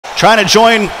trying to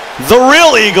join the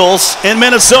real Eagles in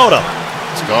Minnesota.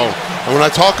 Let's go. And when I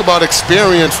talk about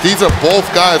experience, these are both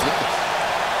guys.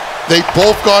 They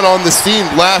both got on the scene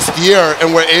last year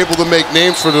and were able to make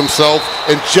names for themselves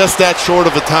in just that short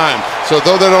of a time. So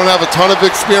though they don't have a ton of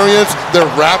experience, they're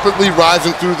rapidly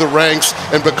rising through the ranks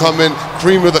and becoming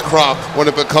cream of the crop when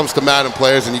it comes to Madden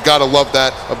players, and you gotta love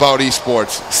that about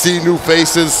esports. See new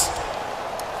faces.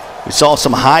 We saw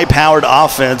some high-powered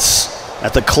offense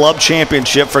at the club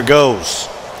championship for G.O.A.T.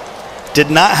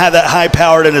 Did not have that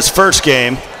high-powered in his first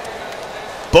game.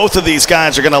 Both of these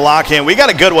guys are going to lock in. We got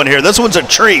a good one here. This one's a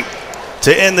treat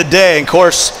to end the day. And of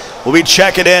course, we'll be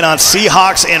checking in on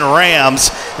Seahawks and Rams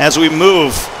as we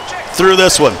move through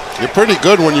this one. You're pretty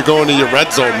good when you go into your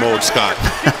red zone mode, Scott.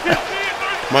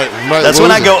 That's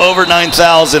when I go over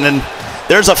 9,000, and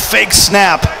there's a fake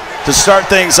snap to start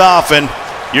things off, and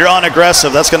you're on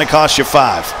aggressive. That's going to cost you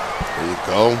 5. There you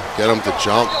go. Get him to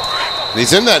jump. And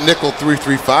he's in that nickel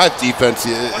 3-3-5 defense.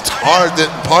 It's hard.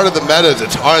 Part of the meta is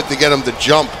it's hard to get him to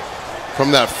jump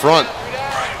from that front.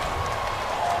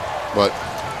 But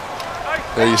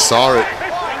there you saw it.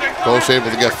 Both able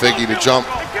to get Figgy to jump.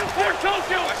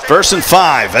 1st and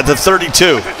 5 at the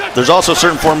 32. There's also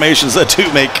certain formations that do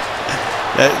make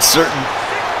that certain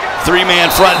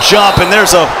 3-man front jump, and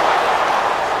there's a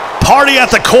party at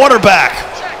the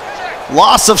quarterback.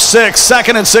 Loss of 6,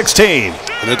 2nd and 16.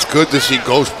 And it's good to see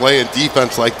G.O.A.T playing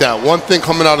defense like that. One thing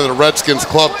coming out of the Redskins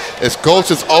club is G.O.A.T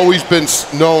has always been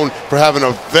known for having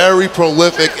a very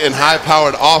prolific and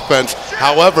high-powered offense.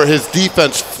 However, his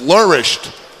defense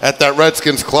flourished at that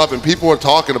Redskins club, and people are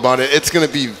talking about it. It's going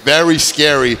to be very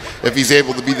scary if he's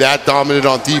able to be that dominant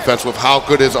on defense with how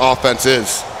good his offense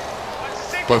is.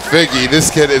 But Figgy, this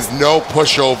kid is no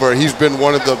pushover. He's been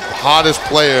one of the hottest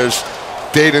players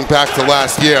dating back to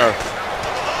last year.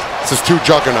 This is 2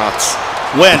 juggernauts.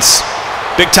 Wentz,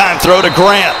 big time throw to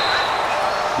Grant.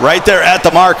 Right there at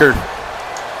the marker.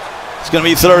 It's going to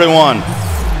be 31.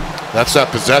 That's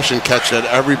that possession catch that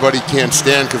everybody can't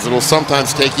stand because it'll sometimes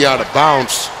take you out of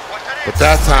bounds. But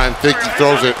that time, Figgy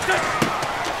throws it.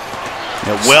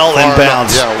 Yeah, well in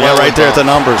bounds. Yeah, right there at the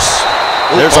numbers.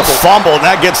 There's a fumble, and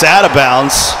that gets out of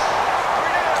bounds.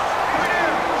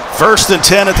 1st and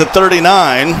 10 at the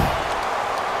 39.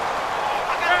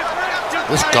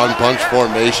 This gun bunch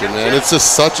formation, man, it's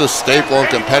just such a staple in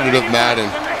competitive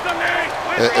Madden.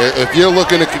 If you're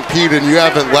looking to compete and you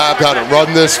haven't labbed how to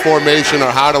run this formation or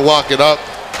how to lock it up,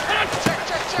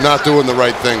 not doing the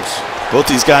right things. Both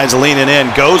these guys leaning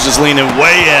in. G.O.A.T is leaning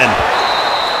way in.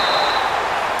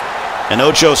 And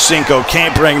Ocho Cinco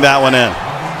can't bring that one in.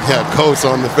 Yeah, G.O.A.T's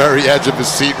on the very edge of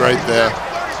his seat right there.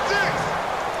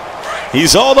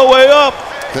 He's all the way up.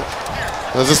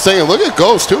 I was just saying, look at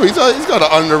G.O.A.T too. He's got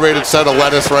an underrated set of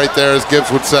lettuce right there, as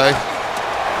Gibbs would say.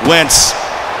 Wentz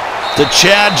to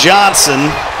Chad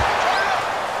Johnson.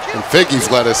 And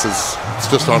Figgy's lettuce is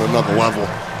just on another level.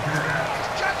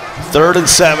 3rd and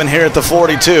 7 here at the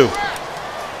 42.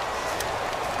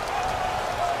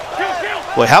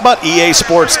 Boy, how about EA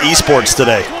Sports esports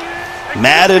today?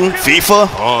 Madden, FIFA.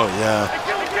 Oh, yeah.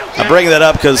 I bring that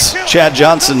up because Chad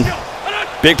Johnson,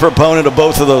 big proponent of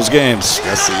both of those games.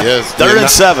 Yes, he is. 3rd and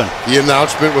 7. The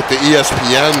announcement with the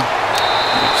ESPN.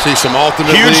 See some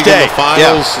Ultimate Huge League day. in the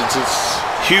finals. Yeah.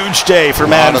 It's huge day for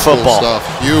Madden football. Cool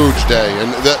stuff. Huge day.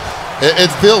 And it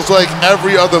feels like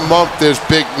every other month there's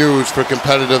big news for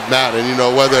competitive Madden. You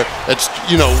know, whether it's,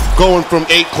 going from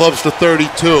 8 clubs to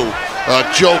 32.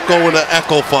 Joe going to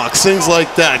Echo Fox, things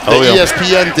like that. The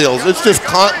ESPN deals. It's just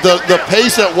the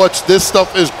pace at which this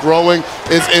stuff is growing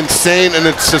is insane, and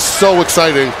it's just so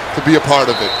exciting to be a part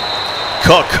of it.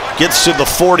 Cook gets to the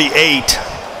 48.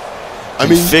 I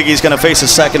mean, Figgy's going to face a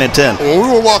 2nd and 10. When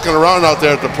we were walking around out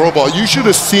there at the Pro Bowl, you should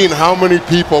have seen how many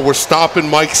people were stopping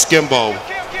Mike Skimbo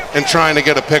and trying to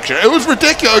get a picture. It was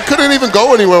ridiculous. I couldn't even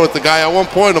go anywhere with the guy. At one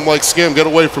point, I'm like, Skim, get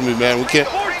away from me, man. We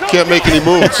can't make any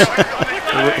moves.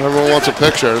 Everyone wants a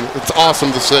picture. It's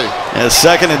awesome to see. Yeah,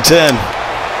 2nd and 10.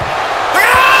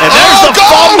 And there's the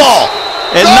fumble.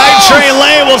 And Night Train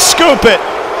Lane will scoop it.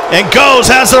 And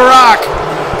G.O.A.T has the rock.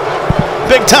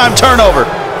 Big time turnover.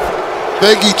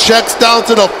 Figgy checks down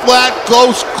to the flat.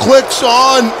 G.O.A.T clicks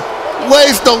on.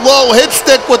 Lays the low hit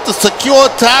stick with the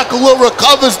secure tackle.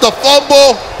 Recovers the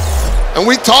fumble. And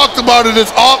we talked about it.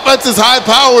 His offense is high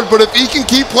powered. But if he can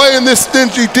keep playing this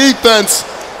stingy defense,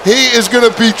 he is going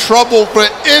to be trouble for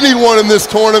anyone in this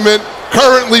tournament.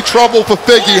 Currently trouble for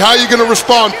Figgy. How are you going to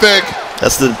respond, Fig?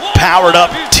 That's the powered up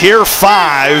tier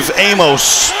 5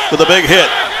 Amos with a big hit.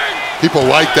 People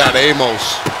like that Amos.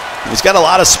 He's got a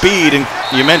lot of speed, and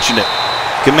you mentioned it.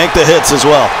 can make the hits as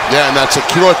well. Yeah, and that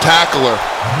secure tackler.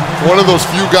 One of those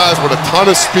few guys with a ton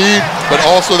of speed, but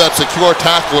also that secure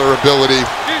tackler ability,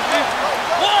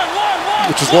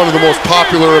 which is one of the most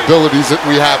popular abilities that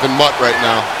we have in MUT right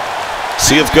now.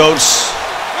 See if Goats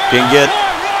can get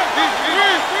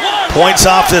points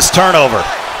off this turnover.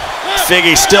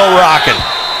 Figgy still rocking.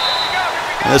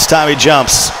 And this time he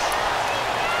jumps.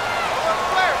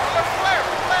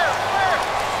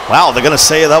 Wow, they're going to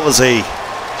say that was a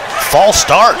false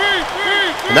start.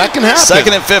 And that can happen.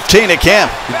 2nd and 15, it can.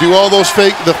 You do all those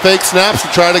fake snaps to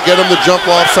try to get them to jump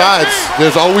off sides.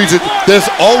 There's always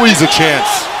a chance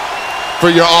for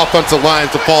your offensive line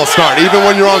to false start. Even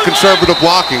when you're on conservative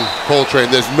blocking,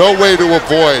 Coltrane, there's no way to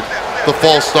avoid the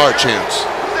false start chance.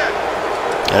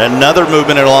 And another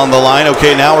movement along the line.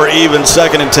 Okay, now we're even,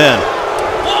 2nd and 10.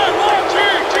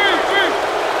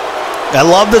 I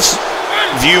love this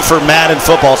view for Madden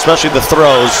football, especially the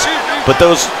throws, but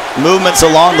those movements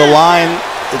along the line,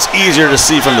 it's easier to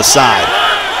see from the side.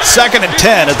 2nd and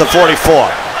 10 at the 44.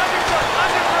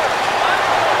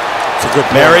 It's a good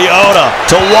point. Mariota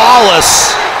to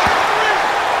Wallace,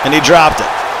 and he dropped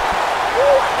it.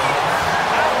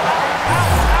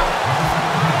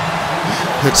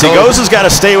 See, Goes has got to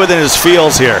stay within his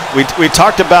feels here. We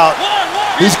talked about.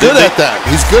 He's good at that.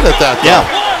 He's good at that, though. Yeah.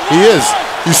 He is.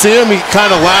 You see him, he kind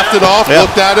of laughed it off,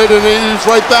 looked at it, and he's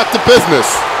right back to business.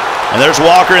 And there's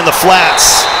Walker in the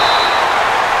flats.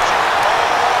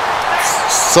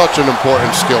 Such an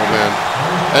important skill, man.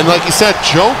 And like you said,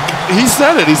 Joe, he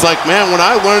said it. He's like, man, when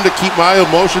I learned to keep my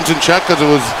emotions in check because it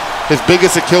was his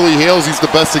biggest Achilles heels, he's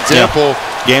the best example.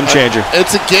 Yeah. Game changer.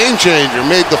 It's a game changer.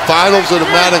 Made the finals of the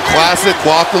Madden Classic,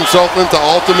 walked himself into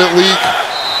Ultimate League.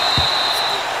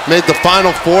 Made the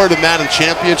Final Four of the Madden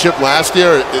Championship last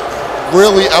year. It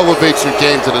really elevates your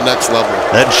game to the next level.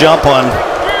 That jump on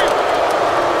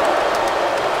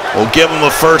will give him a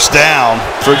first down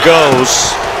for Goes.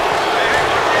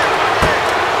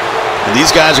 And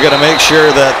these guys are going to make sure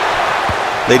that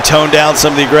they tone down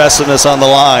some of the aggressiveness on the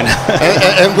line.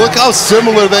 and look how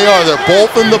similar they are. They're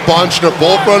both in the bunch. They're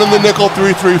both running the nickel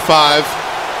 3-3-5.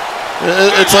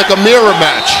 It's like a mirror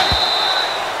match.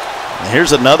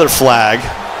 Here's another flag.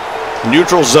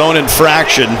 Neutral zone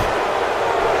infraction.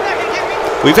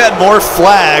 We've had more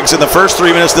flags in the first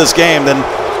 3 minutes of this game than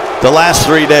the last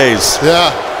 3 days.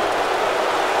 Yeah.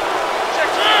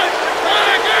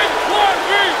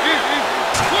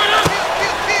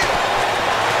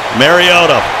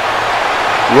 Mariota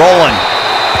rolling.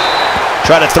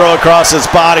 Try to throw across his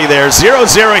body there. 0-0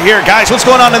 here. Guys, what's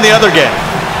going on in the other game?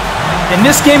 In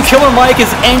this game, Killer Mike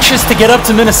is anxious to get up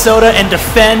to Minnesota and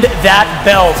defend that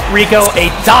belt. Rico,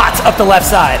 a dot up the left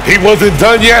side. He wasn't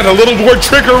done yet. A little more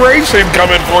trickeration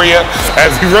coming for you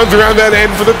as he runs around that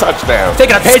end for the touchdown.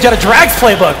 Taking a page out of Drag's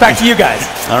playbook. Back to you guys.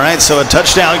 All right, so a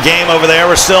touchdown game over there.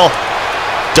 We're still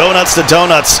donuts to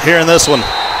donuts here in this one.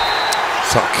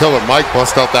 So Killer Mike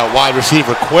bust out that wide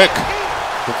receiver quick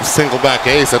with a single back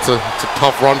ace. It's a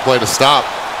tough run play to stop.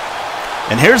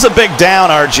 And here's a big down,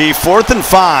 RG. 4th and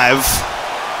 5.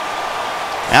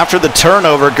 After the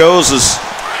turnover, Goes is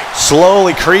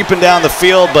slowly creeping down the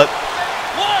field, but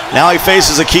now he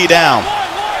faces a key down.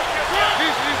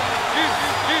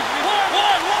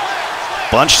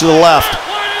 Bunch to the left.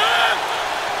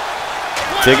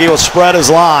 Figgy will spread his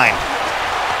line.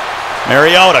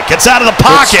 Mariota gets out of the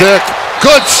pocket.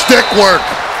 Good stick work.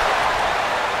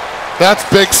 That's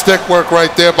big stick work right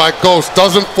there by Ghost.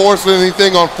 Doesn't force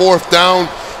anything on 4th down.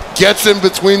 Gets in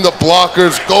between the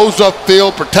blockers. Goes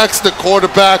upfield. Protects the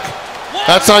quarterback.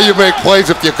 That's how you make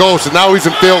plays if you Ghost. And now he's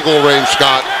in field goal range,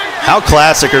 Scott. How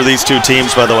classic are these two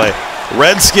teams, by the way?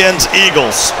 Redskins,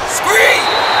 Eagles.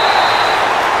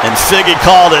 And Figgy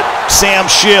called it. Sam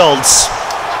Shields,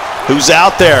 who's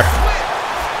out there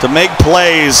to make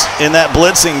plays in that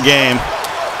blitzing game,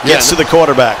 gets to the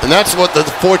quarterback. And that's what the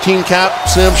 14 cap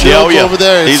Sam Shields over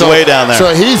there. He's way down there.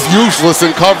 So he's useless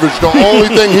in coverage. The only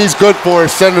thing he's good for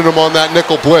is sending him on that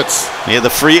nickel blitz. Yeah, the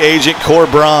free agent core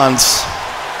bronze,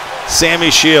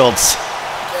 Sammy Shields.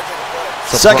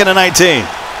 2nd and 19.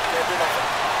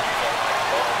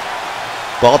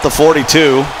 Ball at the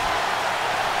 42.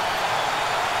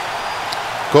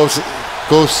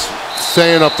 Goes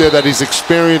saying up there that he's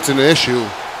experiencing an issue.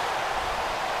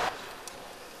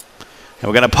 And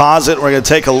we're going to pause it. We're going to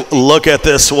take a look at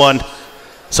this one.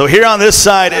 So here on this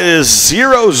side, it is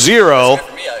 0-0.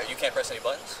 You can't press any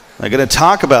buttons. I'm going to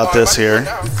talk about this here.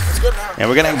 And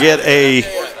we're going to get a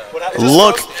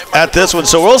look at this one.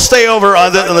 So we'll stay over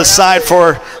on the side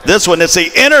for this one. It's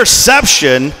the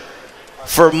interception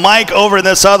for Mike over in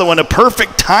this other one. A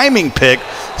perfect timing pick.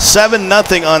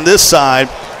 7-0 on this side.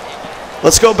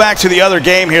 Let's go back to the other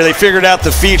game here. They figured out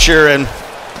the feature and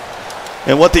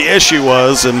what the issue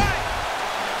was. And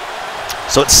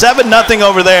so it's 7-0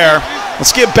 over there.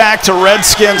 Let's get back to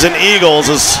Redskins and Eagles.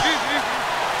 As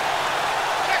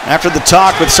after the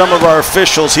talk with some of our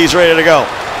officials, he's ready to go.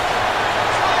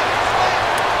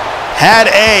 Had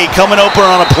A coming open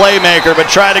on a playmaker, but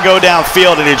tried to go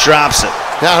downfield and he drops it.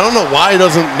 Yeah, I don't know why he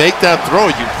doesn't make that throw.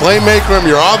 You playmaker him,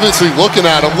 you're obviously looking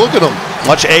at him. Look at him.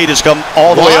 Watch A just come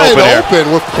all the way open Wide open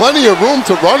with plenty of room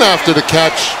to run after the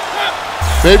catch.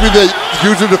 Maybe the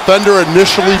user defender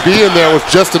initially being there was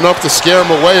just enough to scare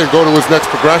him away and go to his next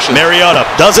progression. Mariota,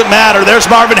 doesn't matter. There's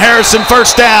Marvin Harrison,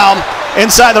 first down,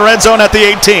 inside the red zone at the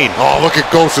 18. Oh, look at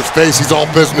Ghost's face. He's all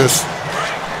business.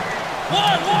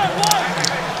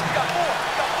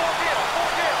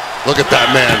 Look at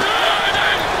that man.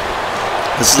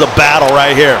 This is a battle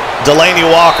right here. Delaney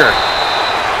Walker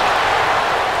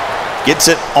gets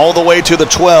it all the way to the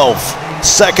 12.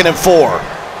 2nd and 4.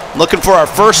 Looking for our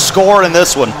first score in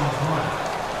this one.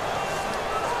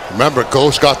 Remember,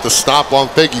 Ghost got the stop on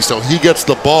Figgy, so he gets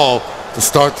the ball to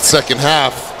start the second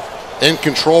half. In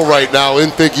control right now in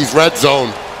Figgy's red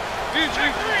zone.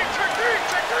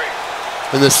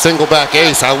 In this single back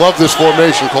ace. I love this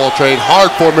formation, Coltrane.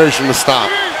 Hard formation to stop.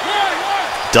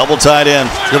 Double tight end.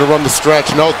 He's going to run the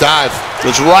stretch. No, dive.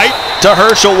 It's right to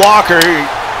Herschel Walker. He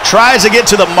tries to get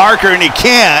to the marker and he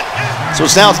can't. So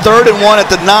it's now 3rd and 1 at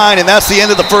the 9, and that's the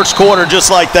end of the first quarter,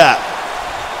 just like that.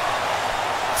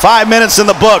 5 minutes in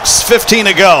the books, 15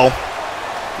 to go.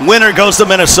 Winner goes to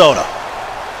Minnesota.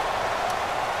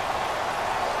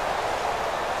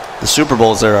 The Super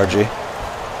Bowl is there, RG.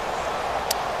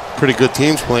 Pretty good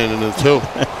teams playing in it too.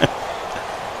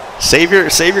 Save your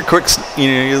quick,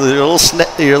 your little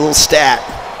stat.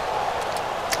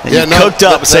 Yeah, cooked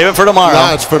up. Save it for tomorrow.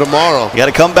 No, it's for tomorrow. You got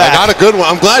to come back. I got a good one.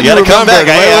 I'm glad you remembered. Come back.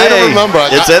 Hey, remember.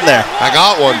 It's in there. I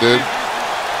got one, dude.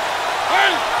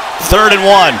 3rd and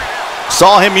 1.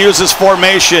 Saw him use his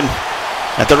formation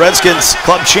at the Redskins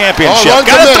Club Championship.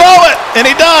 Got to throw it, and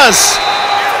he does.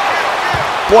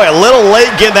 Boy, a little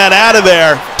late getting that out of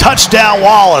there. Touchdown,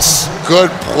 Wallace. Good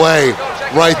play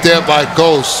right there by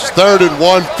Ghost. 3rd and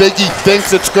 1. Figgy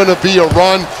thinks it's going to be a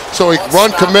run. So he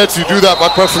run commits. You do that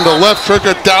by pressing the left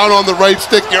trigger down on the right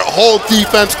stick. Your whole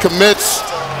defense commits.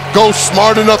 Ghost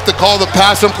smart enough to call the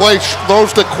pass and play.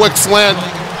 Throws the quick slant.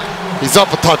 He's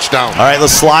up a touchdown. All right,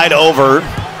 let's slide over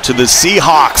to the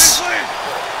Seahawks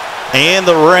and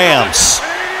the Rams.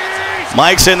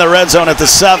 Mike's in the red zone at the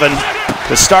 7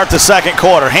 to start the second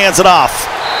quarter. Hands it off.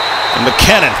 And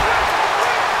McKinnon.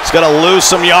 He's got to lose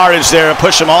some yardage there and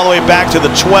push him all the way back to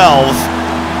the 12.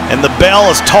 And the bell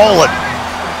is tolling.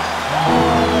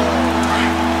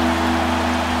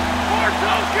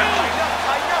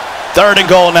 Third and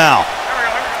goal now.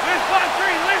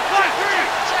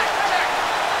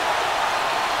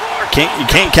 You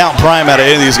can't count Prime out of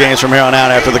any of these games from here on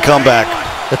out after the comeback.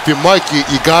 If you're Mike,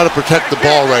 you got to protect the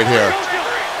ball right here.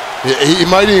 He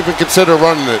might even consider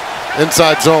running it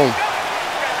inside zone.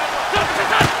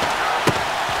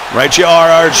 Right you are,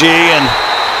 RG, and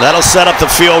that'll set up the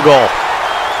field goal.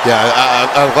 Yeah,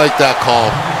 I like that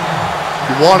call.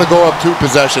 You want to go up 2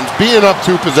 possessions. Being up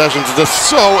 2 possessions is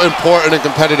just so important in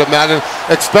competitive Madden,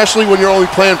 especially when you're only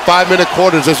playing 5-minute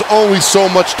quarters. There's only so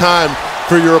much time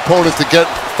for your opponent to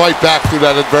fight back through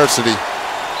that adversity.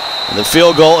 And the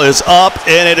field goal is up,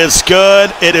 and it is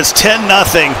good. It is 10-0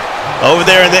 over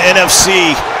there in the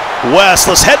NFC West.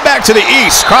 Let's head back to the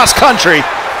East, cross country.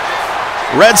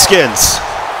 Redskins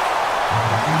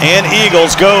and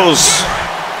Eagles goes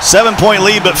 7-point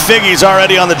lead, but Figgy's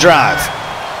already on the drive.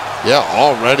 Yeah,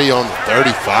 already on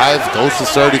 35. Goes to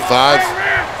 35.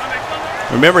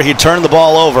 Remember, he turned the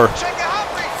ball over.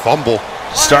 Fumble.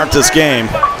 Start this game.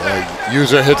 Yeah,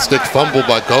 user hit stick fumble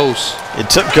by Ghost.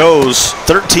 It took Goes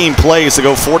 13 plays to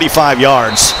go 45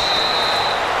 yards.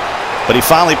 But he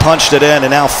finally punched it in,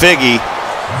 and now Figgy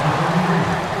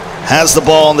has the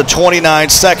ball on the 29,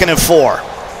 2nd and 4.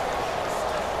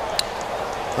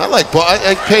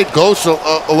 I paid Ghost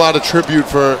a lot of tribute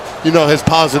for, his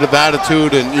positive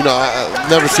attitude, and, I've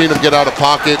never seen him get out of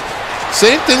pocket.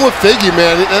 Same thing with Figgy,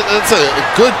 man. That's a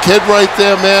good kid right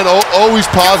there, man. Always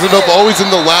positive, always in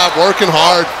the lab, working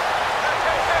hard.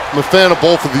 I'm a fan of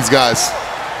both of these guys.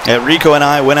 And Rico and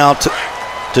I went out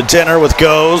to dinner with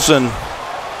Goes, and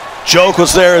Joke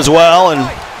was there as well, and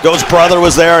Goes' brother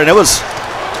was there, and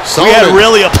we had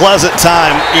really a pleasant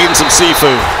time eating some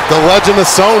seafood. The legend of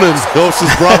Sonnen, Ghost's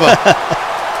brother.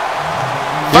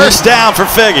 First down for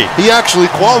Figgy. He actually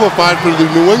qualified for the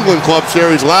New England Club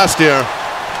Series last year.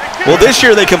 Well, this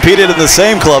year they competed in the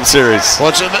same club series. Well,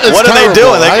 it's what are they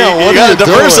doing? You got to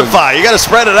diversify. You got to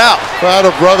spread it out. If I had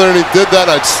a brother and he did that,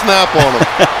 I'd snap on him.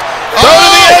 Throw to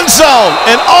the end zone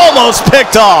and almost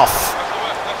picked off.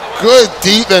 Good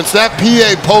defense. That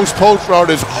PA post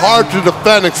route is hard to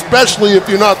defend, especially if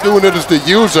you're not doing it as the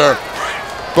user.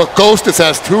 But Ghostis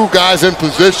has two guys in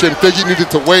position. Figgy needed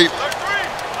to wait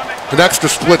an extra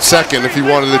split second if he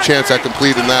wanted a chance at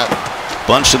completing that.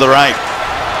 Bunch to the right.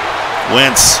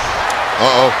 Wentz.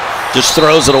 Just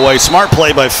throws it away. Smart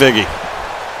play by Figgy.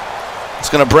 It's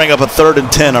going to bring up a 3rd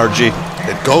and 10, RG.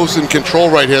 It goes in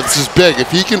control right here. This is big. If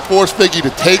he can force Figgy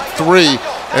to take 3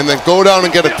 and then go down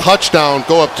and get a touchdown,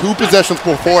 go up 2 possessions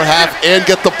before half and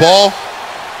get the ball.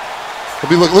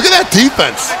 Look at that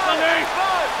defense.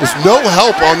 There's no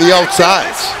help on the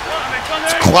outsides.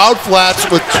 It's cloud flats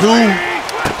with 2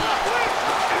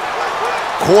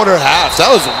 quarter halves. That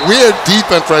was weird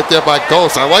defense right there by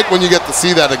Ghost. I like when you get to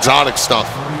see that exotic stuff.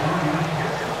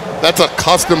 That's a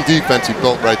custom defense he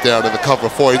built right there out of the cover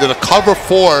 4. He did a cover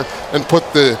 4 and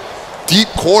put the deep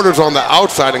quarters on the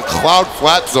outside and cloud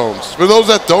flat zones. For those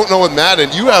that don't know in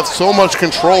Madden, you have so much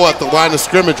control at the line of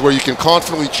scrimmage where you can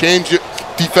constantly change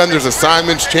defenders'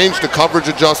 assignments, change the coverage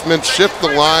adjustments, shift the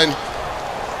line.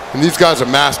 And these guys are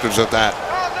masters at that.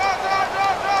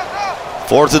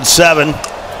 4th and 7.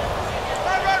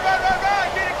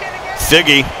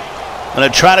 Figgy going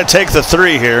to try to take the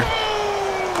 3 here.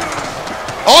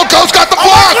 Oh, Ghost got the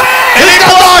block! And he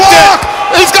blocked it!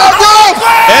 He's got room!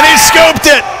 And he scooped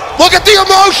it! Look at the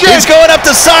emotion! He's going up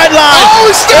the sideline! Oh,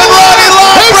 he's still and Ronnie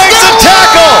Lott breaks a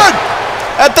tackle!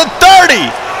 At the 30!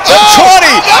 The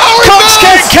 20! Cooks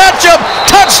can't catch him!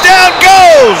 Touchdown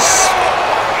goes!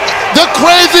 The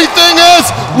crazy thing is,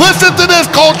 listen to this,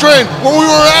 Coltrane. When we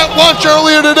were at lunch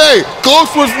earlier today,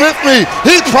 Ghost was with me.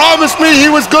 He promised me he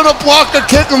was going to block a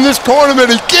kick in this tournament.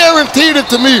 He guaranteed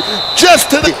it to me just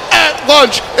today at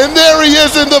lunch. And there he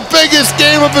is in the biggest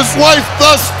game of his life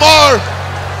thus far.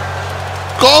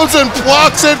 Goes and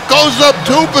blocks it, goes up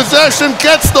 2 possessions,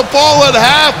 gets the ball at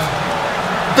half.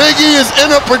 Figgy is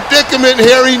in a predicament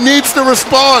here. He needs to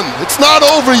respond. It's not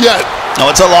over yet. No,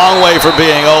 it's a long way from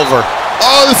being over.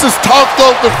 Oh, this is tough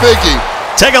though for Figgy.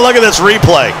 Take a look at this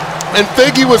replay. And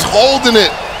Figgy was holding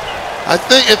it. I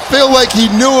think it felt like he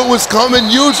knew it was coming.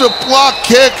 Use a block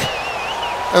kick.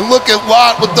 And look at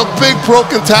Lott with the big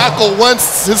broken tackle.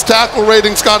 Wentz, his tackle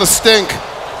rating's got to stink.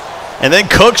 And then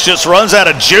Cooks just runs out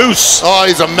of juice. Oh,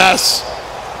 he's a mess.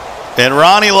 And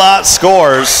Ronnie Lott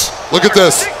scores. Look at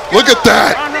this. Look at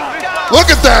that. Look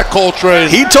at that, Coltrane.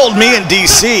 He told me in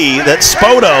D.C. that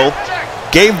Spoto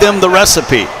gave them the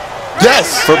recipe.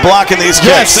 Yes. For blocking these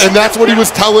kicks. Yes, and that's what he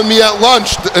was telling me at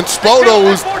lunch. And Spoto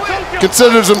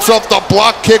considers himself the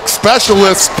block kick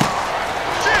specialist,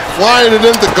 flying it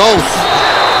into Ghost.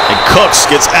 And Cooks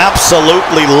gets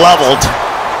absolutely leveled.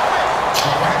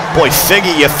 Boy,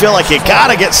 Figgy, you feel like you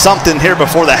got to get something here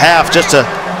before the half just to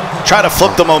try to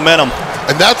flip the momentum.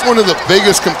 And that's one of the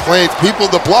biggest complaints.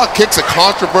 The block kick's a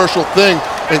controversial thing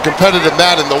in competitive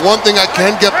Madden. The one thing I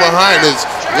can get behind is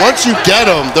once you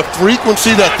get them, the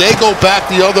frequency that they go back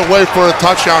the other way for a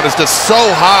touchdown is just so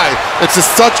high. It's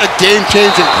just such a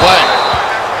game-changing play.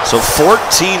 So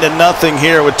 14-0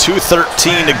 here with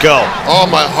 2:13 to go. Oh,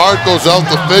 my heart goes out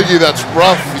to Figgy. That's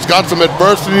rough. He's got some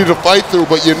adversity to fight through,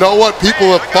 but you know what?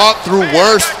 People have fought through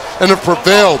worse and have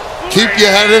prevailed. Keep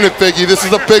your head in it, Figgy. This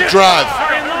is a big drive.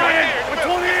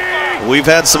 We've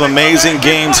had some amazing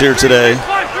games here today.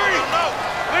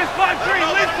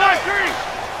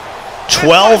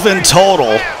 12 in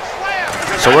total.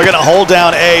 So we're going to hold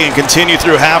down A and continue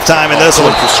through halftime in this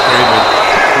one.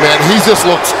 Man, he just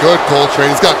looks good, Coltrane.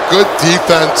 He's got good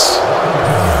defense.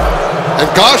 And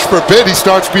gosh forbid he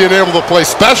starts being able to play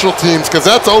special teams, because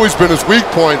that's always been his weak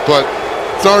point, but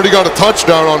he's already got a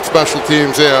touchdown on special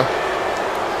teams, yeah.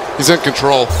 He's in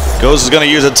control. Goes is going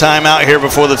to use a timeout here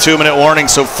before the 2-minute warning,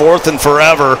 so 4th and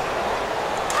forever.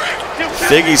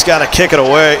 Figgy's got to kick it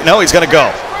away. No, he's going to go.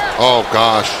 Oh,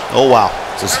 gosh. Oh, wow.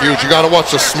 This is huge. You got to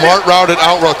watch the smart routed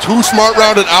out route. 2 smart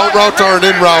routed out routes are an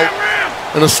in route,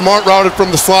 and a smart routed from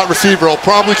the slot receiver. He'll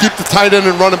probably keep the tight end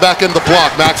and running back in the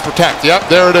block. Max protect. Yep,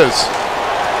 there it is.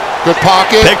 Good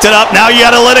pocket. Picked it up. Now you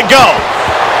got to let it go.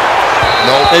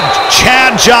 Nope. And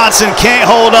Chad Johnson can't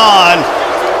hold on.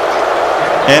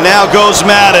 And now goes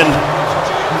Madden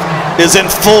is in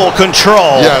full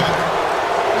control. Yeah,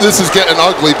 this is getting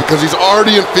ugly because he's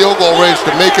already in field goal range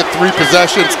to make it 3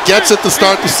 possessions. Gets it to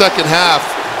start the second half.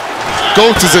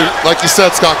 G.O.A.T is in, like you said,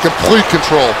 Scott, complete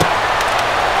control.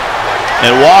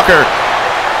 And Walker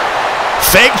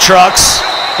fake trucks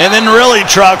and then really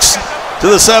trucks to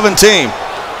the 17.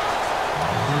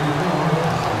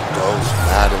 Goes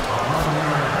Madden.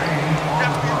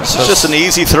 This is just an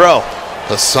easy throw.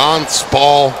 Hassan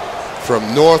Spall from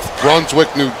North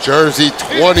Brunswick, New Jersey,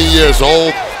 20 years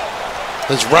old.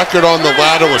 His record on the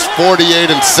ladder was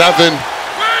 48-7.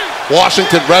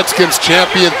 Washington Redskins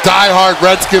champion, diehard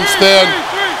Redskins fan,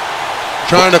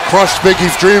 trying to crush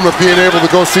Figgy's dream of being able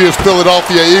to go see his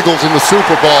Philadelphia Eagles in the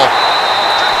Super Bowl.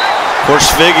 Of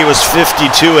course, Figgy was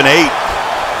 52-8.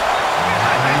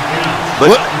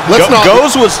 But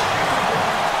G.O.A.T was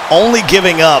only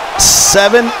giving up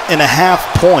 7.5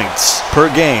 points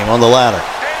per game on the ladder.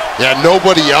 Yeah,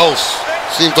 nobody else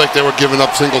seems like they were giving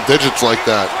up single digits like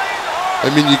that. I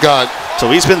mean, you got... So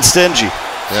he's been stingy.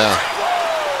 Yeah.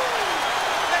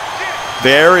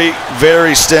 Very,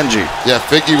 very stingy. Yeah,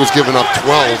 Figgy was giving up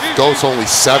 12. G.O.A.T's only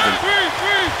 7.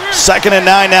 2nd and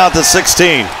 9 now at the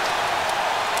 16.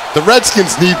 The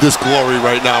Redskins need this glory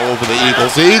right now over the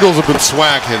Eagles. The Eagles have been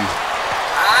swagging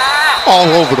all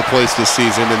over the place this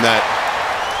season in that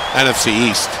NFC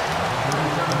East.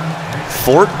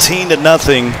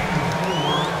 14-0.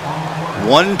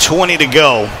 1:20 to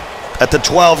go at the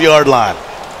 12-yard line.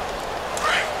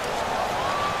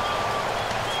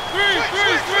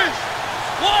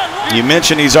 You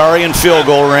mentioned he's already in field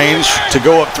goal range to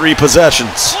go up 3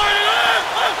 possessions.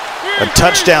 A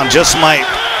touchdown just might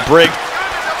break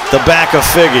the back of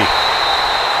Figgy.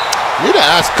 I need to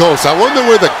ask G.O.A.T. I wonder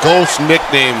where the G.O.A.T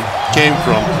nickname came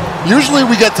from. Usually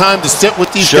we get time to sit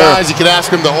with these guys. You can ask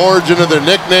them the origin of their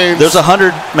nicknames. There's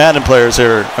 100 Madden players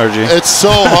here, RG. It's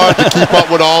so hard to keep up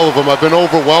with all of them. I've been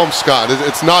overwhelmed, Scott.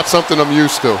 It's not something I'm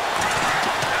used to.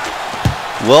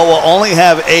 Well, we'll only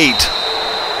have 8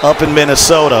 up in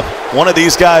Minnesota. One of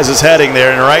these guys is heading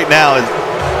there, and right now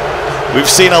we've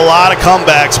seen a lot of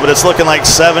comebacks, but it's looking like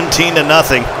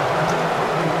 17-0.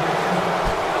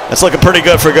 It's looking pretty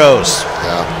good for G.O.A.T.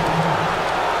 Yeah.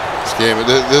 This game,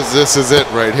 this is it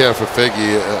right here for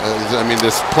Figgy. I mean,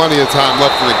 there's plenty of time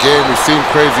left in the game. We've seen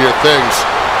crazier things,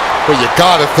 but you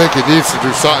gotta think he needs to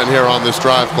do something here on this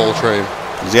drive, Coltrane.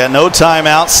 He's got no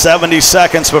timeout, 70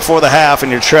 seconds before the half,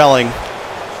 and you're trailing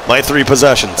by 3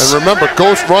 possessions. And remember,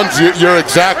 G.O.A.T runs your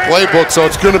exact playbook, so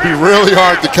it's going to be really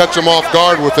hard to catch him off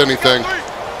guard with anything.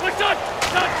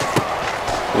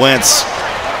 Wentz.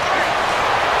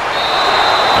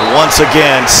 And once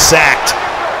again, sacked.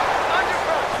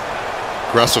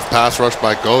 Aggressive pass rush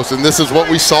by G.O.A.T, and this is what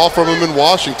we saw from him in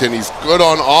Washington. He's good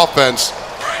on offense,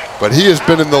 but he has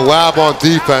been in the lab on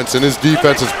defense, and his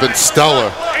defense has been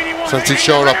stellar since he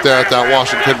showed up there at that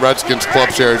Washington Redskins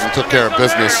club series and took care of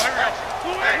business.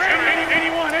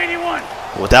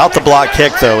 Without the block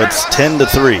kick, though, it's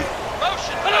 10-3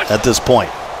 at this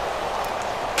point.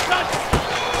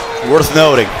 Worth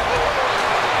noting,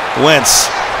 Wentz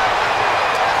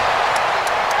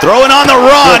throwing on the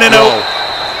run and an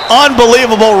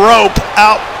unbelievable rope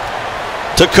out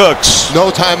to Cooks. No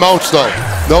timeouts, though.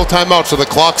 No timeouts, so the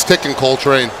clock's ticking,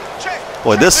 Coltrane.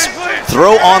 Boy, this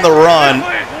throw on the run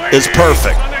is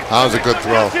perfect. That was a good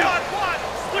throw.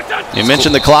 You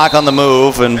mentioned the clock on the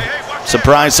move, and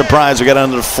surprise, surprise, we got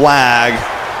under the flag.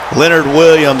 Leonard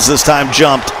Williams this time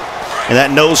jumped in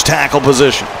that nose tackle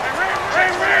position.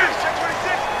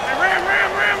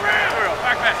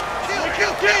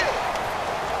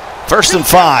 First and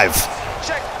 5.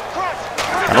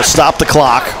 That'll stop the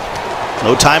clock.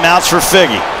 No timeouts for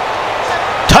Figgy.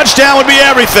 Touchdown would be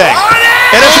everything.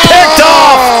 And it's picked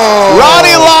off.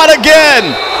 Ronnie Lott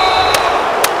again.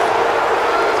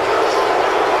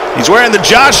 He's wearing the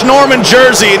Josh Norman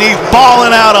jersey, and he's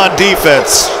balling out on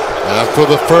defense. And for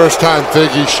the first time,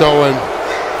 Figgy showing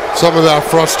some of that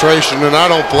frustration, and I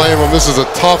don't blame him. This is a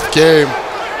tough game.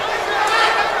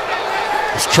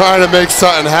 He's trying to make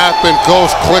something happen.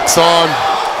 G.O.A.T clicks on.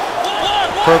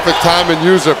 Perfect time and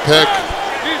user pick.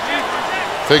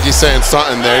 Figgy's saying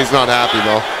something there. He's not happy,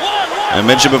 though. I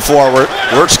mentioned before,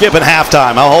 we're skipping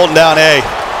halftime. I'm holding down A.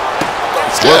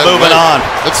 We're moving on.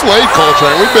 It's late,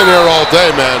 Coltrane. We've been here all day,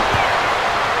 man.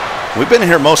 We've been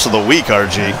here most of the week,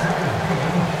 RG.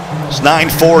 It's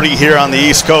 9:40 here on the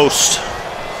East Coast.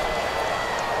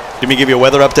 Let me give you a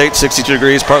weather update. 62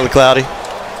 degrees, partly cloudy.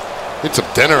 Need some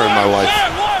dinner in my life.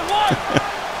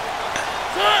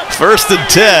 First and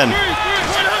 10.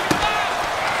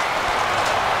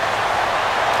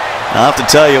 I'll have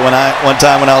to tell you, one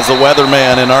time when I was the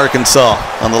weatherman in Arkansas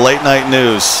on the late night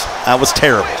news, I was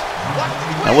terrible.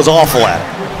 I was awful at it.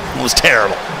 It was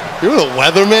terrible. You were the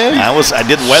weatherman? I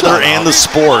did weather and the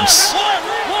sports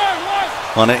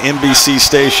on an NBC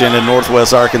station in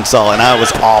Northwest Arkansas, and I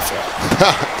was awful.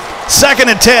 Second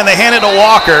and 10, they hand it to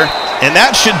Walker, and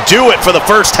that should do it for the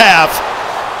first half.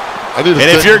 And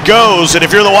if you're G.O.A.T, and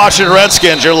if you're the Washington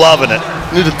Redskins, you're loving it.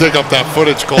 I need to dig up that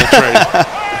footage, Coltrane.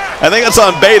 I think it's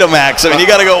on Betamax. I mean, you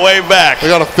got to go way back. I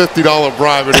got a $50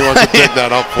 bribe and he wants to dig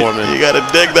that up for me. You got to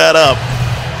dig that up.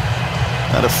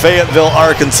 Out of Fayetteville,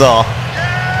 Arkansas.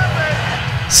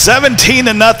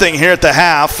 17-0 here at the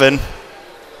half, and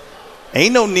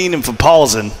ain't no needing for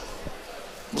pausing.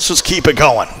 Let's just keep it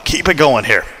going. Keep it going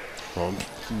here.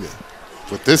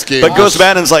 With this game. But Ghost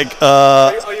Madden's like,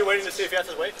 Are you waiting to see if you have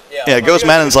to wait? yeah, Ghost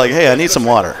Madden's like, hey, I need some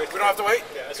water. We don't have to wait?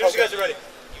 Yeah, as soon as you guys are ready.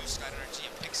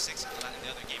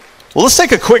 Well, let's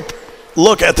take a quick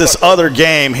look at this other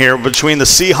game here between the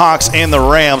Seahawks and the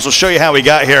Rams. We'll show you how we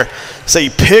got here. It's a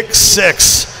pick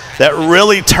six that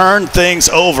really turned things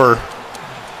over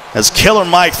as Killer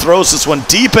Mike throws this one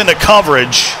deep into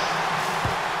coverage.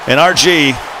 And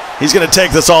RG, he's going to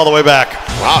take this all the way back.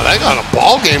 Wow, they got a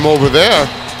ball game over there.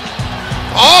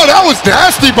 Oh, that was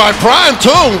nasty by Prime,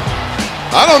 too.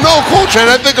 I don't know, Coach, and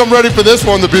I think I'm ready for this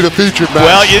one to be the featured match.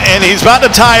 Well, and he's about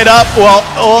to tie it up. Well,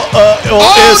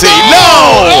 is he?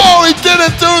 No! No, he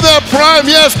didn't do that, Prime.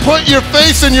 Yes, put your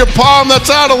face in your palm. That's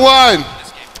out of line.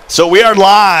 So we are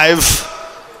live.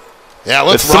 Yeah,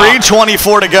 let's with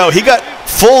 3:24 to go. He got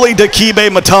fully Dikembe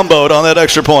Mutombo'd on that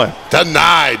extra point.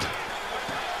 Denied.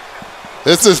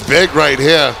 This is big right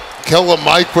here. Killer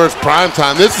Mike versus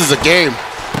Primetime. This is a game.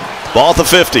 Ball at the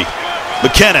 50.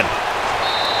 McKinnon.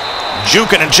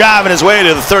 Juking and jiving his way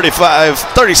to the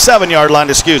 37-yard line,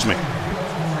 excuse me.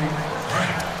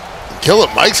 Killer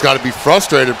Mike's got to be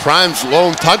frustrated. Prime's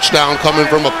lone touchdown coming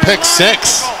from a pick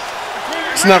six.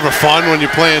 It's never fun when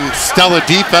you're playing stellar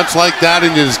defense like that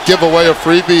and you just give away a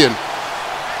freebie. And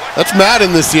that's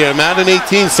Madden this year, Madden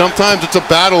 18. Sometimes it's a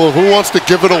battle of who wants to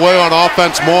give it away on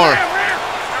offense more.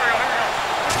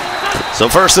 So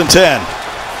 1st and 10.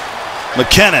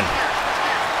 McKinnon.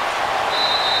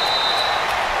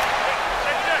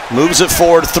 Moves it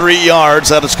forward 3 yards.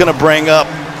 That is going to bring up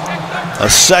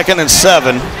a 2nd and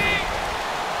 7.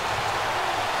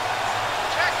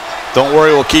 Don't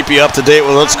worry, we'll keep you up to date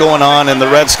with what's going on in the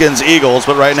Redskins-Eagles,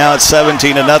 but right now it's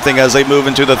 17-0 as they move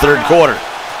into the third quarter.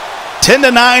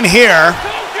 10-9 here,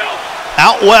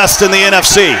 out west in the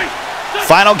NFC.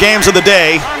 Final games of the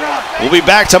day. We'll be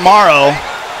back tomorrow.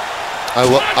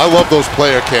 I love those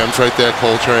player cams right there,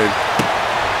 Coltrane.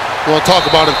 You want to talk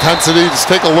about intensity? Just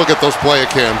take a look at those player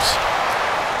cams.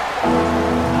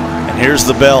 And here's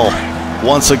the bell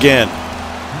once again.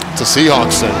 It's a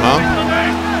Seahawks thing, huh?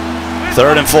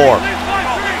 3rd and 4.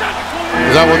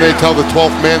 Is that when they tell the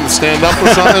 12th man to stand up or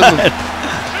something?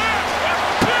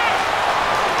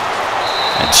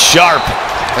 And Sharp.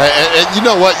 And you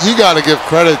know what? You got to give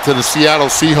credit to the Seattle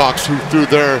Seahawks who threw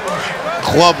their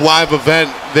club live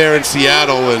event there in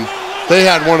Seattle, and they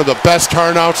had one of the best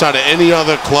turnouts out of any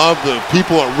other club. The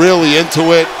people are really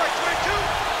into it.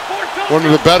 One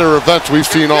of the better events we've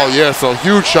seen all year, so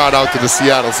huge shout out to the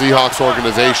Seattle Seahawks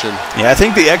organization. Yeah, I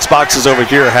think the Xboxes over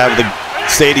here have the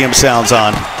stadium sounds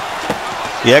on.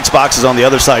 The Xboxes on the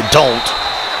other side don't.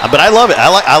 But I love it.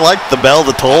 I like the bell,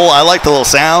 the toll. I like the little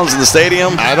sounds in the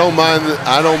stadium. I don't mind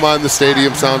the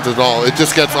stadium sounds at all. It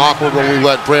just gets awkward when we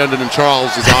let Brandon and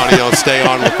Charles' audio stay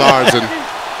on with ours, and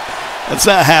it's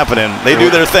not happening. They do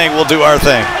their thing, we'll do our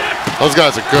thing. Those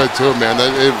guys are good too, man.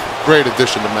 They're a great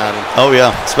addition to Madden. Oh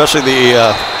yeah, especially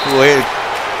the way it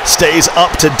stays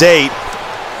up to date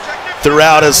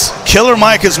throughout as Killer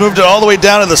Mike has moved it all the way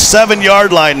down to the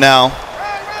 7-yard line now.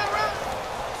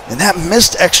 And that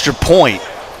missed extra point,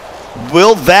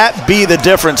 will that be the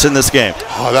difference in this game?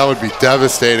 Oh, that would be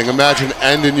devastating. Imagine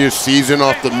ending your season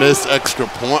off the missed extra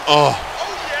point. Oh,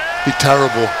 be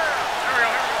terrible.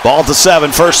 Ball to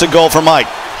 7, 1st and goal for Mike.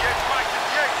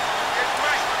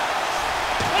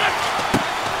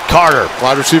 Carter.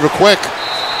 Wide receiver quick.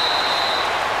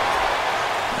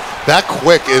 That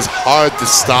quick is hard to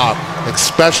stop,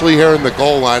 especially here in the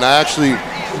goal line.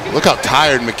 Look how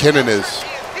tired McKinnon is.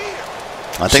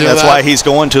 I think that's why he's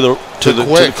going to the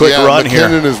quick run here.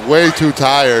 McKinnon is way too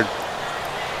tired.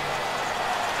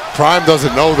 Prime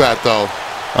doesn't know that though.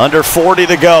 Under 40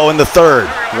 to go in the third.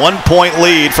 1-point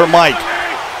lead for Mike.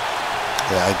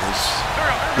 Yeah,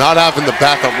 not having the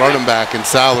backup running back in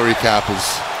salary cap is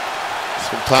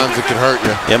sometimes it can hurt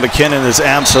you. Yeah, McKinnon is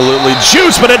absolutely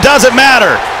juiced, but it doesn't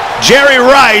matter. Jerry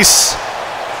Rice,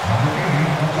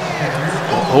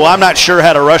 who I'm not sure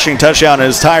had a rushing touchdown in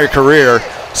his entire career,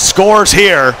 scores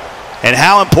here. And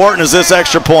how important is this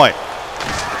extra point?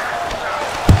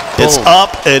 It's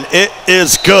up and it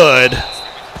is good.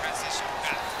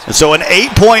 And so an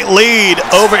 8-point lead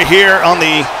over here on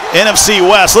the NFC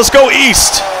West. Let's go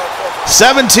east.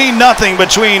 17-0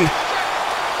 between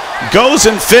Goes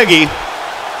and Figgy.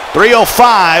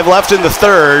 3:05 left in the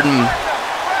third. And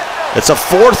it's a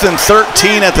 4th and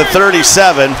 13 at the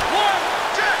 37.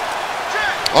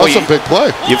 Oh, that's a big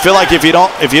play. You feel like if you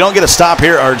don't get a stop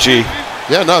here, RG.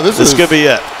 Yeah, no, this could be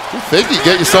it. Figgy,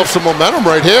 get yourself some momentum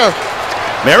right here.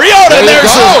 Mariota,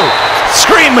 there's go. a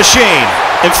screen machine.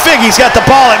 And Figgy's got the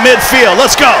ball at midfield.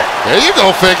 Let's go. There you go,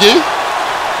 Figgy.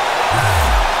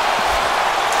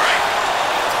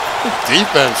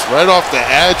 Defense right off the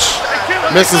edge.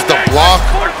 Misses the block.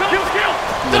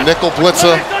 The nickel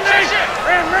blitzer.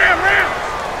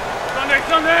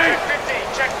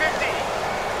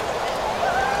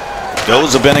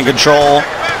 Goes have been in control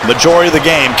majority of the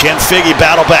game. Can Figgy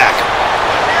battle back?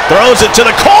 Throws it to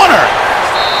the corner.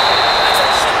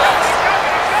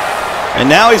 And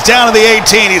now he's down to the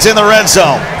 18. He's in the red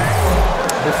zone.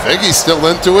 Figgy's still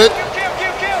into it.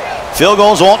 Field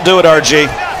goals won't do it, RG.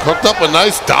 Cooked up a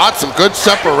nice dot, some good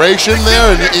separation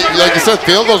there. And like you said,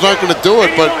 field goals aren't going to do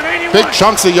it, but big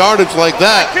chunks of yardage like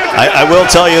that. I will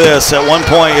tell you this. At one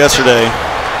point yesterday,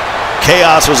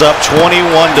 Chaos was up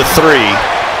 21-3.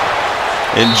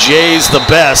 And Jay's the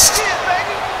best.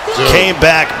 Came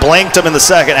back, blanked him in the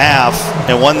second half,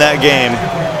 and won that game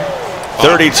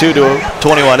 32-21.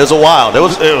 It was a wild. It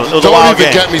was a wild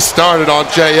game. Don't even get me started on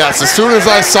JS. As soon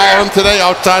as I saw him today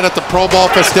outside at the Pro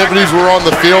Bowl festivities, we were on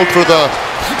the field for the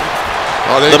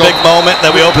big moment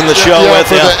that we opened the show with.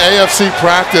 For the AFC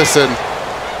practice, and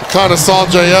I kind of saw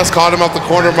JS, caught him out the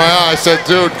corner of my eye. I said,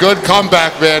 dude, good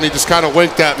comeback, man. He just kind of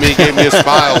winked at me, gave me a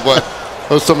smile, but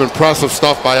that was some impressive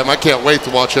stuff by him. I can't wait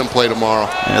to watch him play tomorrow.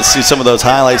 Yeah, let's see some of those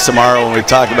highlights tomorrow when we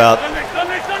talk about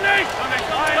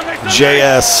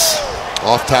JS.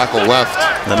 Off tackle left.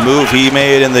 The move he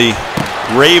made in the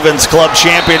Ravens Club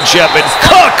Championship. And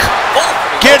Cook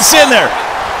gets in there.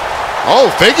 Oh,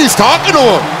 Figgy's talking to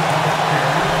him.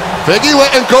 Figgy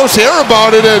letting Ghost hear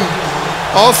about it, and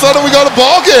all of a sudden we got a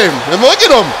ball game. And look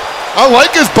at him. I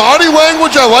like his body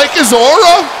language. I like his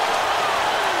aura.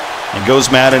 And goes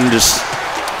Madden just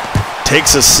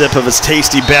takes a sip of his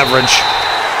tasty beverage.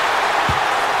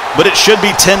 But it should be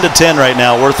 10-10 right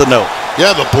now, worth a note.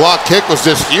 Yeah, the block kick was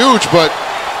just huge, but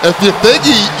if you're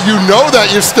Figgy, you know that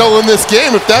you're still in this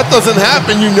game. If that doesn't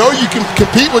happen, you know you can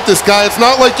compete with this guy. It's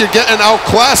not like you're getting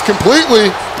outclassed completely.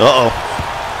 Uh-oh.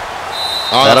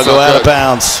 That'll go out of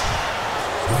bounds.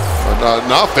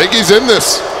 No, Figgy's in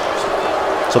this.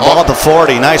 So ball at the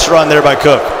 40. Nice run there by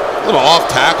Cook. A little off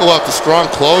tackle off the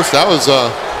strong close. That was a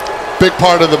big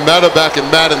part of the meta back in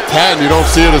Madden 10. You don't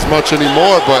see it as much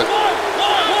anymore, but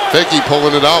Figgy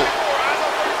pulling it out.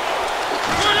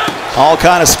 All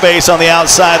kind of space on the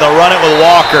outside. They'll run it with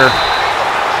Walker.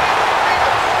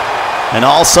 And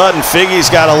all of a sudden,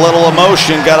 Figgy's got a little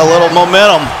emotion, got a little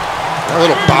momentum. A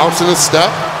little bounce in his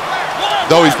step.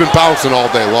 Though he's been bouncing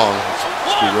all day long.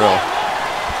 Let's be real.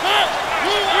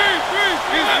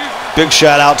 Big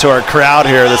shout out to our crowd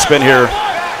here that's been here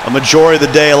a majority of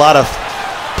the day. A lot of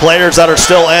players that are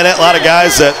still in it. A lot of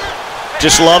guys that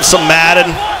just love some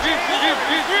Madden.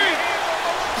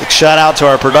 Big shout out to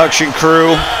our production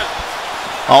crew.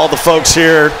 All the folks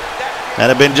here that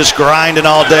have been just grinding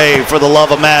all day for the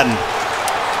love of Madden.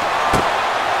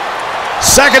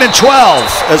 2nd and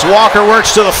 12 as Walker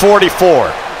works to the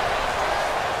 44.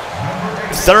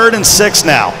 3rd and 6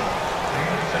 now.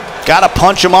 Got to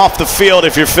punch him off the field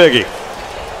if you're Figgy.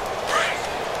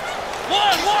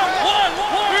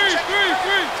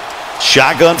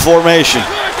 Shotgun formation.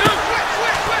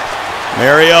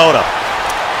 Mariota.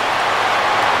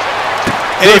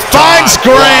 And he finds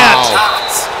Grant. Wow.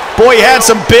 Boy, he had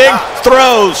some big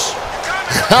throws.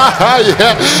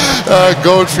 Yeah,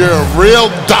 going for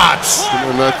real dots.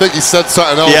 And I think he said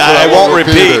something else. Yeah, I won't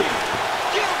repeat.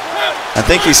 I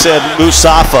think he said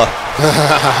Mustafa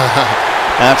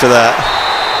after that.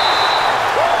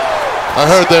 I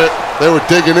heard that they were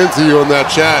digging into you in that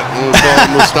chat when we were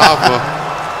calling Mustafa.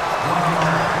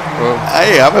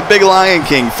 Hey, I'm a big Lion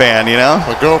King fan, you know.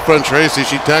 My girlfriend Tracy,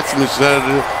 she texted me, she said,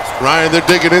 Ryan, they're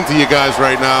digging into you guys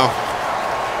right now.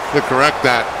 To correct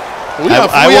that.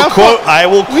 I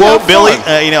will quote Billy.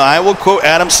 I will quote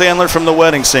Adam Sandler from The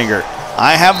Wedding Singer.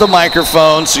 I have the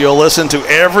microphone, so you'll listen to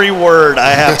every word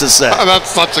I have to say. That's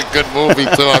such a good movie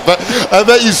too. I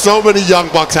bet you so many young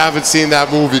bucks haven't seen that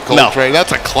movie, Coltrane. No.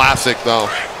 That's a classic, though.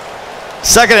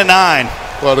 2nd and 9.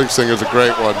 Wedding Singer's a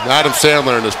great one. Adam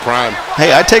Sandler in his prime.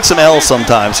 Hey, I take some L's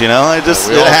sometimes, you know. It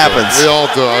happens. We all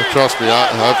do. Trust me,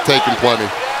 I've taken plenty.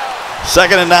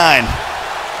 2nd and 9.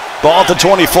 Ball at the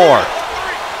 24.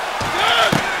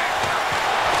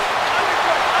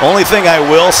 Only thing I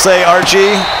will say, RG,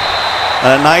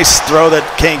 a nice throw that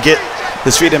can't get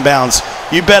his feet in bounds.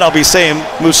 You bet I'll be saying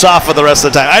Mustafa the rest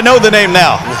of the time. I know the name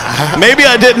now. Maybe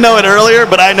I didn't know it earlier,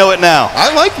 but I know it now. I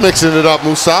like mixing it up.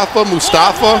 Mustafa.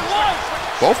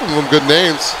 Both of them good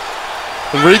names.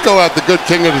 Rico had the good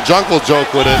King of the Jungle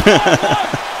joke with it.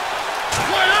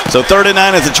 So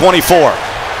 39 at the 24.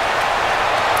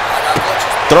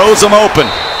 Throws them open.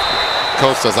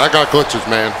 Coach says, I got glitches,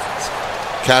 man.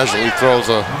 Casually throws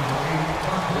a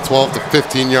 12 to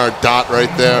 15-yard dot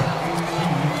right there.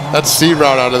 That C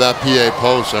route out of that PA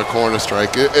post, that corner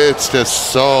strike, it's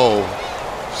just so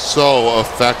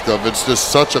effective. It's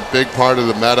just such a big part of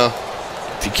the meta.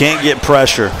 If you can't get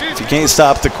pressure, if you can't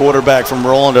stop the quarterback from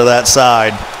rolling to that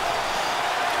side,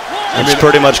 it's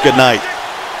pretty much good night.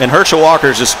 And Herschel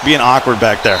Walker's just being awkward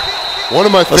back there.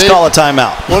 Let's call a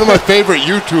timeout. One of my favorite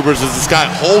YouTubers is this guy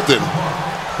Holden,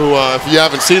 who, if you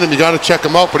haven't seen him, you got to check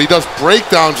him out. But he does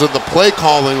breakdowns of the play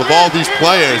calling of all these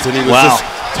players, and he was just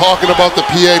talking about the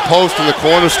PA post and the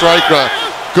corner strike.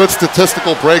 Good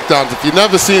statistical breakdowns. If you've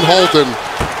never seen Holden,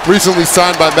 recently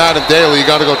signed by Madden Daily, you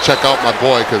got to go check out my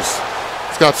boy because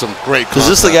he's got some great content.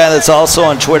 Is this the guy that's also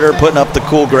on Twitter putting up the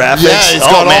cool graphics? Yeah, he's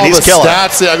got all the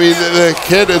stats. I mean, the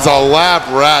kid is a lab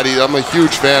rat. I'm a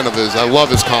huge fan of his. I love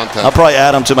his content. I'll probably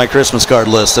add him to my Christmas card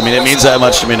list. I mean, it means that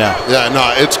much to me now. Yeah,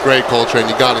 no, it's great, Coltrane.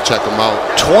 You got to check him out.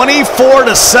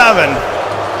 24-7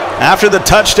 after the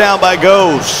touchdown by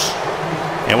Goes.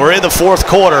 And we're in the fourth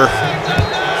quarter.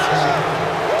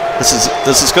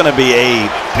 This is going to be a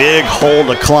big hole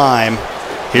to climb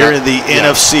here in the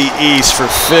NFC East for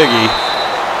Figgy.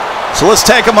 So let's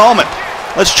take a moment.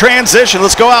 Let's transition.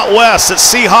 Let's go out west. It's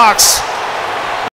Seahawks